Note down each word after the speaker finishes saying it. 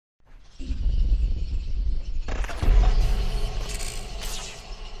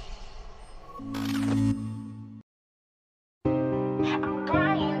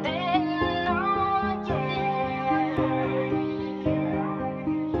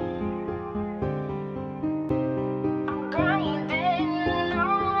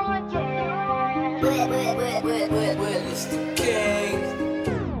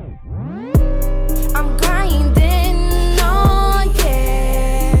I'm grinding, oh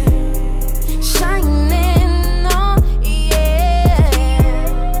yeah, shining, oh yeah,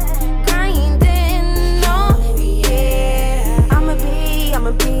 grinding, oh yeah. I'ma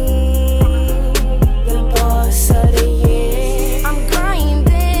be the boss of the year. I'm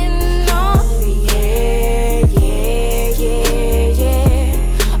grinding, oh yeah, yeah, yeah, yeah.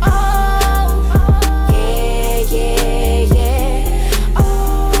 Oh, yeah, yeah, yeah. Oh,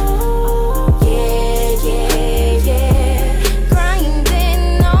 yeah, yeah, yeah.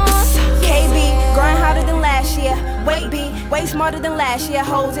 Grinding on KB, grind harder than last year. Weight be way smarter than last year.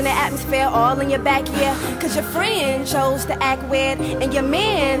 Holes in the atmosphere, all in your back, yeah. Cause your friend chose to act weird, and your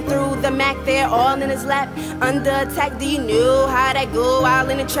man threw the Mac there, all in his lap. Under attack, do you know how that go? All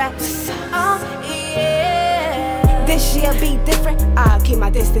in the trap. Oh, yeah. This year be different, I'll keep my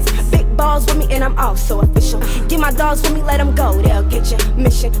distance. Big balls with me and I'm also official. Get my dogs with me, let them go, they'll get you.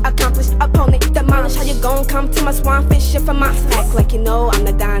 Mission accomplished, opponent demolished. How you gon' come to my swan fishing for my act like you know I'm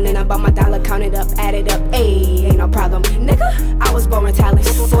the don and about my dollar, count it up, add it up. Ayy, ain't no problem, nigga. I was born with talent,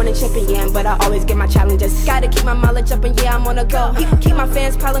 born a champion, but I always get my challenges. Gotta keep my mileage up and yeah, I'm on the go. Keep my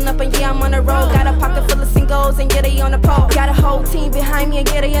fans piling up and yeah, I'm on the road. Got a pocket full of singles and yeah, they on the pole. Got a whole team behind me and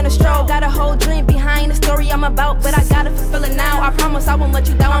yeah, they in a stroll. Got a whole dream behind the story I'm about, but I gotta fulfill it now. I promise I won't let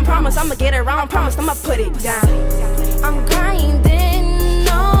you down. I promise I'ma get it right. I promise I'ma put it down. I'm grinding,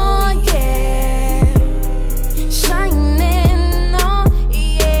 oh yeah, shining, oh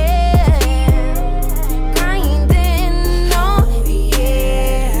yeah, grinding, oh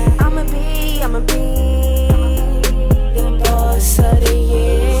yeah. I'ma be the boss of the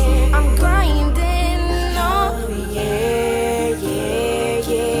year. I'm grinding, oh yeah, yeah,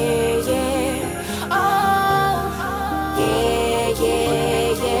 yeah, yeah. Oh, yeah,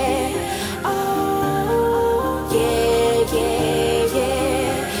 yeah, yeah. Oh, yeah, yeah,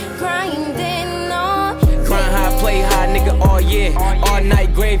 yeah. Grinding on. Grind high, play high, nigga, all year. All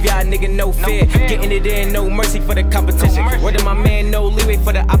night graveyard, nigga, no fear. Getting it in, no mercy for the competition. Word to my man, no leeway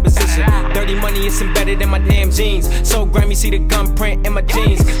for the opposition. Dirty money is embedded in my damn jeans. So grimy, see the gun print in my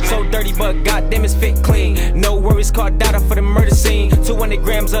jeans. So dirty, but goddamn it's fit clean. No worries, caught data for the murder scene. 200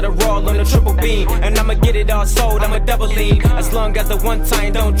 grams of the raw on the triple beam. And I'ma get it all sold, I'ma double lean. As long as the one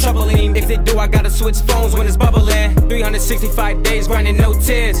time don't trouble lean. If they do, I gotta switch phones when it's bubbling. 365 days grinding, no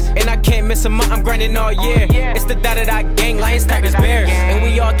tears. And I can't miss a month, I'm grinding all year. It's the Dot gang, lions, tigers, bears. And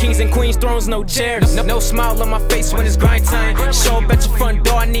we all kings and queens, thrones, no chairs. No smile on my face when it's grind time. Show up at your front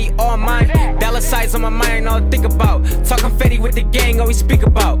door, I need all mine. Dollar signs on my mind, all I think about. Talking fetty with the gang, all we speak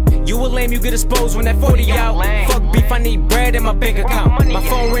about. You a lame, you get exposed when that 40 out. Fuck beef, I need bread in my bank account. My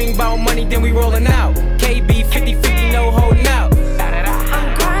phone ring about money, then we rolling out. KB 50-50, no holding out.